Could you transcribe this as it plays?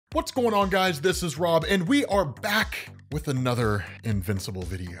What's going on, guys? This is Rob, and we are back with another Invincible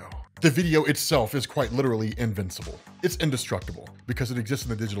video. The video itself is quite literally invincible. It's indestructible because it exists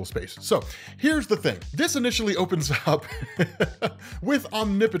in the digital space. So here's the thing. This initially opens up with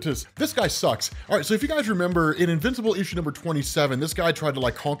Omnipotus. This guy sucks. All right, so if you guys remember in Invincible issue number 27, this guy tried to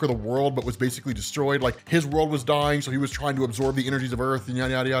like conquer the world, but was basically destroyed. Like his world was dying, so he was trying to absorb the energies of Earth and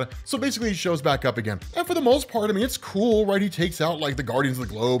yada, yada, yada. So basically he shows back up again. And for the most part, I mean, it's cool, right? He takes out like the Guardians of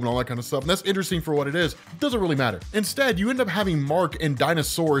the Globe and all that kind of stuff. And that's interesting for what it is. Doesn't really matter. Instead, you end up having Mark and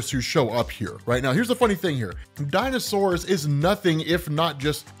Dinosaurus who show up here, right? Now, here's the funny thing here. Dinosaurus is nothing if not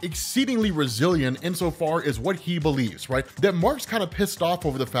just exceedingly resilient insofar as what he believes, right? That Mark's kind of pissed off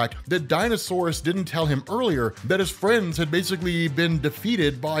over the fact that Dinosaurus didn't tell him earlier that his friends had basically been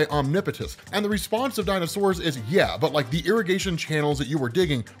defeated by Omnipotus. And the response of Dinosaurus is, yeah, but like the irrigation channels that you were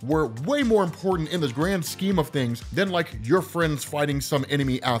digging were way more important in the grand scheme of things than like your friends fighting some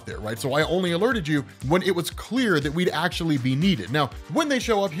enemy out there, right? So I only alerted you when it was clear that we'd actually be needed. Now, when they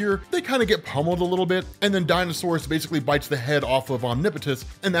show up here, they kind of get pummeled a little bit, and then Dinosaurus basically bites the head off of Omnipotus,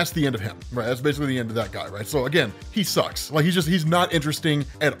 and that's the end of him, right? That's basically the end of that guy, right? So again, he sucks. Like he's not interesting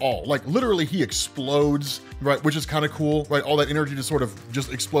at all. Like literally he explodes, right? Which is kind of cool, right? All that energy just sort of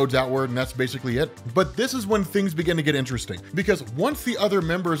just explodes outward, and that's basically it. But this is when things begin to get interesting, because once the other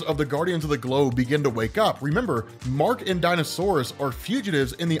members of the Guardians of the Globe begin to wake up, remember, Mark and Dinosaurus are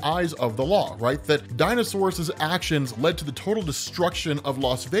fugitives in the eyes of the law, right? That Dinosaurus's actions led to the total destruction of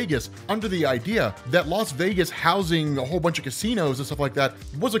Las Vegas under the idea that Las Vegas housing a whole bunch of casinos and stuff like that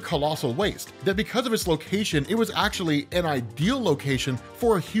was a colossal waste. That because of its location, it was actually an ideal location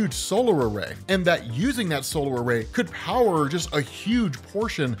for a huge solar array, and that using that solar array could power just a huge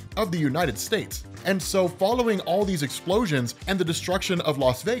portion of the United States. And so following all these explosions and the destruction of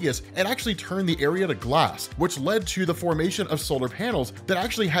Las Vegas, it actually turned the area to glass, which led to the formation of solar panels that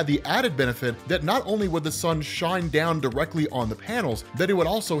actually had the added benefit that not only would the sun shine down directly on the panels, that it would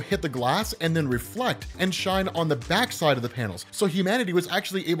also hit the glass and then reflect and shine on the backside of the panels. So humanity was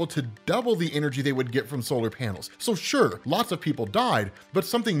actually able to double the energy they would get from solar panels. So sure, lots of people died, but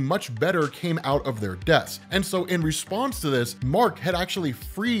something much better came out of their deaths. And so in response to this, Mark had actually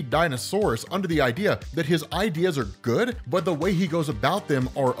freed Dinosaurus under the idea that his ideas are good, but the way he goes about them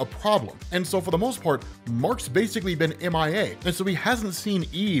are a problem. And so for the most part, Mark's basically been MIA. And so he hasn't seen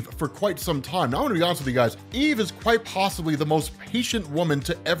Eve for quite some time. Now I'm gonna be honest with you guys, Eve is quite possibly the most patient woman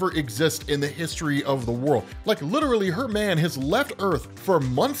to ever exist in the history of the world. Like literally her man has left Earth for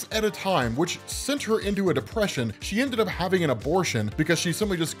months at a time, which sent her into a depression. She ended up having an abortion because she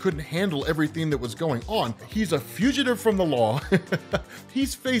simply just couldn't handle everything that was going on. He's a fugitive from the law.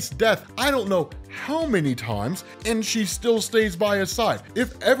 He's faced death, I don't know how many times, and she still stays by his side.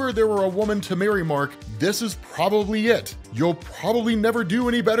 If ever there were a woman to marry Mark, this is probably it. You'll probably never do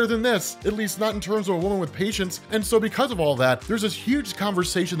any better than this, at least not in terms of a woman with patience. And so because of all that, there's this huge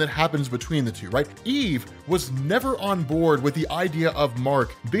conversation that happens between the two, right? Eve was never on board with the idea of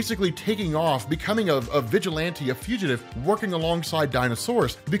Mark basically taking off, becoming a vigilante, a fugitive, working alongside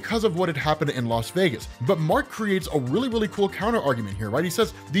Dinosaurus because of what had happened in Las Vegas. But Mark creates a really, really cool counter argument here, right? He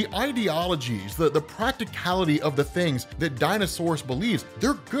says the ideologies, the practicality of the things that Dinosaurus believes,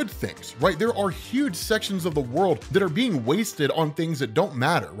 they're good things, right? There are huge sections of the world that are being wasted on things that don't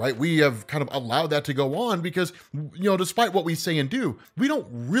matter, right? We have kind of allowed that to go on because, you know, despite what we say and do, we don't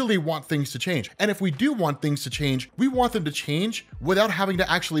really want things to change. And if we do want things to change, we want them to change without having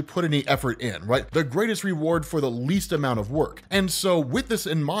to actually put any effort in, right? The greatest reward for the least amount of work. And so with this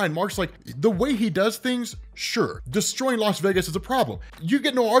in mind, Mark's like, the way he does things, sure, destroying Las Vegas is a problem. You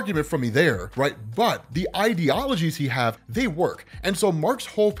get no argument from me there, right? But the ideologies he have, they work. And so Mark's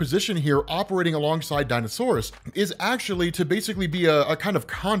whole position here operating alongside Dinosaurus is actually to basically be a kind of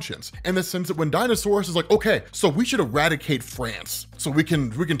conscience, in the sense that when Dinosaurus is like, okay, so we should eradicate France so we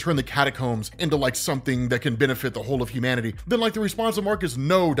can turn the catacombs into like something that can benefit the whole of humanity, then like the response of Mark is,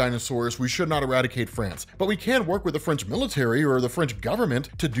 no, Dinosaurus, we should not eradicate France. But we can work with the French military or the French government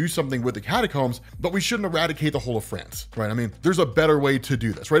to do something with the catacombs, but we shouldn't eradicate the whole of France, right? I mean, there's a better way to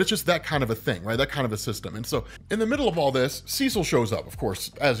do this, right? It's just that kind of a thing, right? That kind of a system. And so in the middle of all this, Cecil shows up, of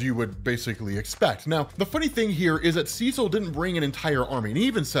course, as you would basically expect. Now, the funny thing here is that Cecil didn't bring an entire army, and he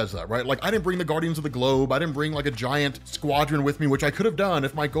even says that, right? Like, I didn't bring the Guardians of the Globe, I didn't bring like a giant squadron with me, which I could have done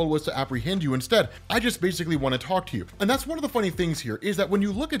if my goal was to apprehend you. Instead, I just basically want to talk to you. And that's one of the funny things here, is that when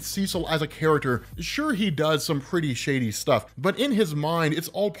you look at Cecil as a character, sure, he does some pretty shady stuff, but in his mind, it's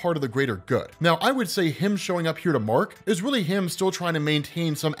all part of the greater good. Now, I would say him him showing up here to Mark is really him still trying to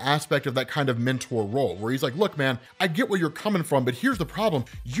maintain some aspect of that kind of mentor role, where he's like, look, man, I get where you're coming from, but here's the problem.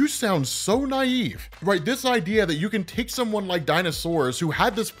 You sound so naive, right? This idea that you can take someone like Dinosaurus, who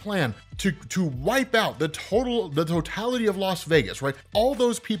had this plan to wipe out the totality of Las Vegas, right? All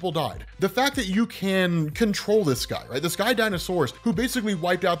those people died. The fact that you can control this guy, right? This guy Dinosaurus, who basically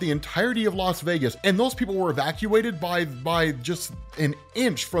wiped out the entirety of Las Vegas, and those people were evacuated by just an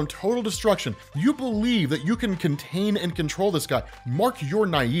inch from total destruction. You believe that you can contain and control this guy. Mark, you're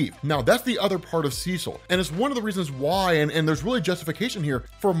naive. Now, that's the other part of Cecil, and it's one of the reasons why, and there's really justification here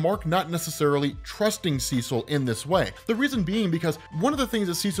for Mark not necessarily trusting Cecil in this way. The reason being because one of the things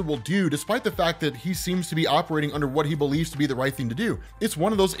that Cecil will do, despite the fact that he seems to be operating under what he believes to be the right thing to do, it's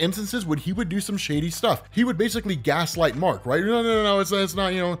one of those instances when he would do some shady stuff. He would basically gaslight Mark, right? No, it's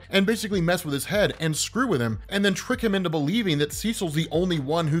not, and basically mess with his head and screw with him, and then trick him into believing that Cecil's the only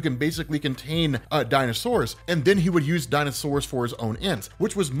one who can basically contain Dinosaurus, and then he would use Dinosaurus for his own ends,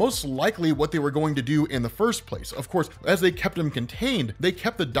 which was most likely what they were going to do in the first place. Of course, as they kept him contained, they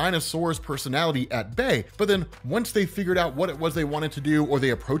kept the Dinosaurus personality at bay, but then once they figured out what it was they wanted to do, or they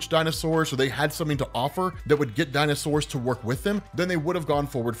approached Dinosaurus, or they had something to offer that would get Dinosaurus to work with them, then they would have gone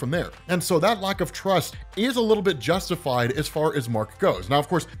forward from there. And so that lack of trust is a little bit justified as far as Mark goes. Now, of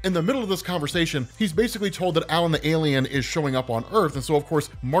course, in the middle of this conversation, he's basically told that Alan the alien is showing up on Earth, and so of course,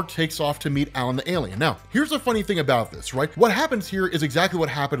 Mark takes off to meet Alan the alien. Now, here's the funny thing about this, right? What happens here is exactly what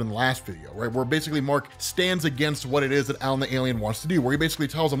happened in the last video, right? Where basically Mark stands against what it is that Alan the alien wants to do, where he basically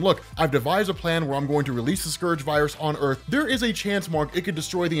tells him, look, I've devised a plan where I'm going to release the Scourge virus on Earth. There is a chance, Mark, it could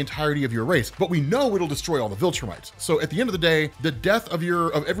destroy the entirety of your race, but we know it'll destroy all the Viltrumites. So at the end of the day, the death of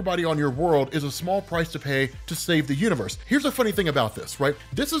everybody on your world is a small price to pay to save the universe. Here's the funny thing about this, right?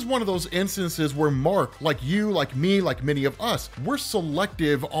 This is one of those instances where Mark, like you, like me, like many of us, we're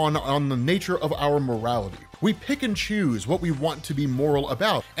selective on the nature of our morality. We pick and choose what we want to be moral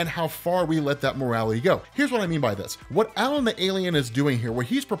about and how far we let that morality go. Here's what I mean by this. What Alan the alien is doing here, what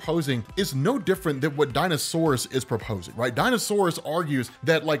he's proposing, is no different than what Dinosaurus is proposing, right? Dinosaurus argues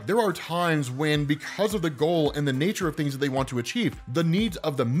that like there are times when, because of the goal and the nature of things that they want to achieve, the needs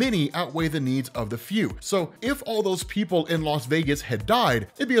of the many outweigh the needs of the few. So if all those people in Las Vegas had died,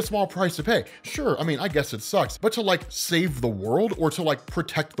 it'd be a small price to pay. Sure, I mean, I guess it sucks, but to like save the world or to like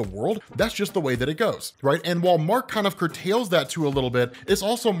protect the world, that's just the way that it goes, right? And while Mark kind of curtails that to a little bit, it's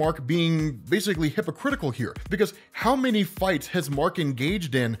also Mark being basically hypocritical here, because how many fights has Mark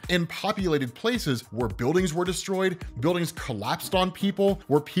engaged in populated places where buildings were destroyed, buildings collapsed on people,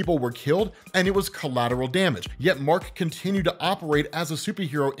 where people were killed, and it was collateral damage. Yet Mark continued to operate as a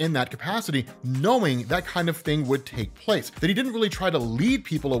superhero in that capacity, knowing that kind of thing would take place, that he didn't really try to lead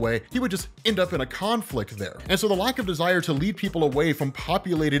people away, he would just end up in a conflict there. And so the lack of desire to lead people away from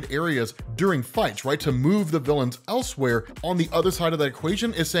populated areas during fights, right, to move the villains elsewhere on the other side of that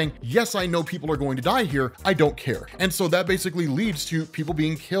equation is saying, yes, I know people are going to die here, I don't care. And so that basically leads to people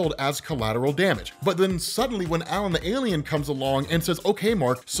being killed as collateral damage. But then suddenly when Alan the alien comes along and says, okay,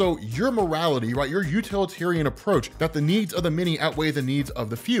 Mark, so your morality, right, your utilitarian approach, that the needs of the many outweigh the needs of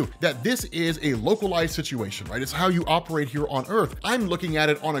the few, that this is a localized situation, right? It's how you operate here on Earth. I'm looking at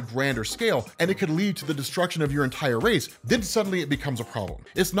it on a grander scale, and it could lead to the destruction of your entire race. Then suddenly it becomes a problem.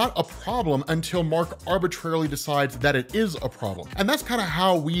 It's not a problem until Mark arbitrarily decides that it is a problem. And that's kind of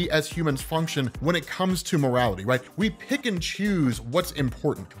how we as humans function when it comes to morality, right? We pick and choose what's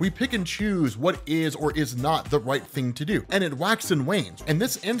important. We pick and choose what is or is not the right thing to do. And it waxes and wanes. In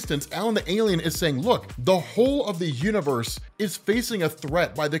this instance, Alan the alien is saying, look, the whole of the universe is facing a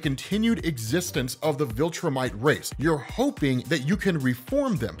threat by the continued existence of the Viltrumite race. You're hoping that you can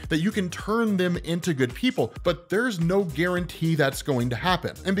reform them, that you can turn them into good people, but there's no guarantee that's going to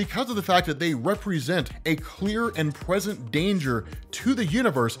happen. And because of the fact that they represent a clear and present danger to the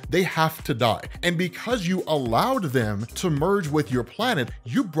universe, they have to die. And because you allowed them to merge with your planet,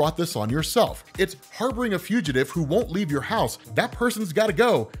 you brought this on yourself. It's harboring a fugitive who won't leave your house. That person's got to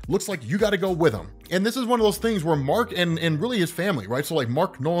go. Looks like you got to go with them. And this is one of those things where Mark and really his family, right? So like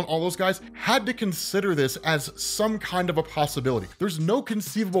Mark, Nolan, all those guys had to consider this as some kind of a possibility. There's no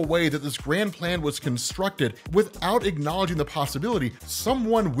conceivable way that this grand plan was constructed without acknowledging the possibility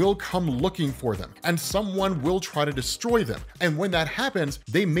someone will come looking for them and someone will try to destroy them. And when that happens,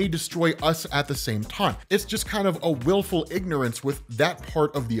 they may destroy us at the same time. It's just kind of a willful ignorance with that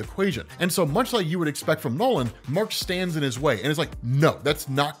part of the equation. And so much like you would expect from Nolan, Mark stands in his way and is like, no, that's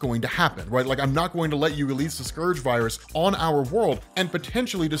not going to happen, right? Like I'm not going going to let you release the Scourge virus on our world and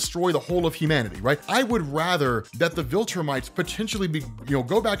potentially destroy the whole of humanity, right? I would rather that the Viltrumites potentially be,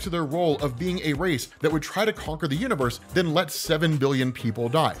 go back to their role of being a race that would try to conquer the universe than let 7 billion people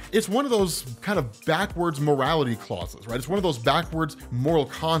die. It's one of those kind of backwards morality clauses, right? It's one of those backwards moral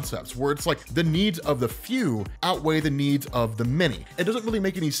concepts where it's like the needs of the few outweigh the needs of the many. It doesn't really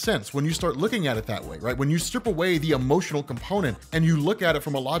make any sense when you start looking at it that way, right? When you strip away the emotional component and you look at it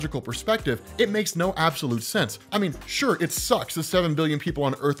from a logical perspective, it makes no absolute sense. I mean, sure, it sucks that 7 billion people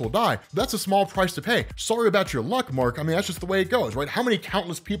on Earth will die. That's a small price to pay. Sorry about your luck, Mark. I mean, that's just the way it goes, right? How many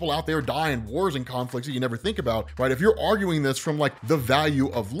countless people out there die in wars and conflicts that you never think about, right? If you're arguing this from like the value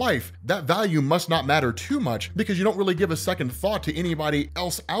of life, that value must not matter too much because you don't really give a second thought to anybody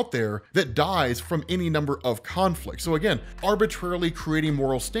else out there that dies from any number of conflicts. So again, arbitrarily creating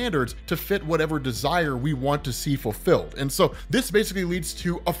moral standards to fit whatever desire we want to see fulfilled. And so this basically leads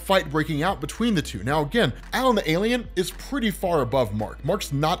to a fight breaking out between the two. Now again, Alan the Alien is pretty far above Mark.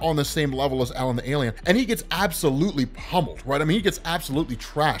 Mark's not on the same level as Alan the Alien, and he gets absolutely pummeled, right? I mean, he gets absolutely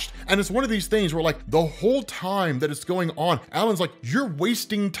trashed. And it's one of these things where like the whole time that it's going on, Alan's like, you're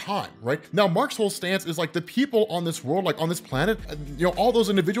wasting time, right? Now Mark's whole stance is like the people on this world, like on this planet, all those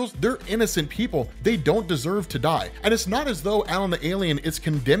individuals, they're innocent people. They don't deserve to die. And it's not as though Alan the Alien is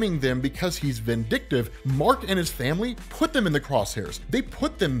condemning them because he's vindictive. Mark and his family put them in the crosshairs. They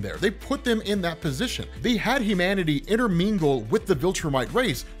put them there. They put them in that position. They had humanity intermingle with the Viltrumite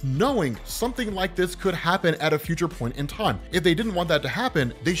race, knowing something like this could happen at a future point in time. If they didn't want that to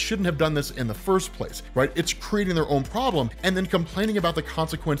happen, they shouldn't have done this in the first place, right? It's creating their own problem and then complaining about the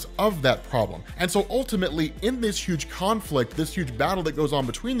consequence of that problem. And so ultimately, in this huge conflict, this huge battle that goes on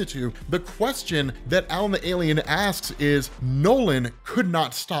between the two, the question that Alan the Alien asks is, Nolan could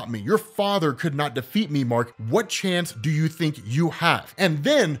not stop me. Your father could not defeat me, Mark. What chance do you think you have? And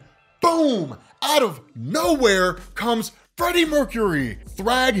then, boom, out of nowhere comes Freddie Mercury,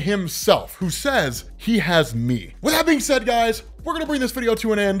 Thragg himself, who says he has me. With that being said, guys, we're gonna bring this video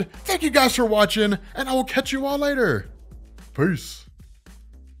to an end. Thank you guys for watching, and I will catch you all later. Peace.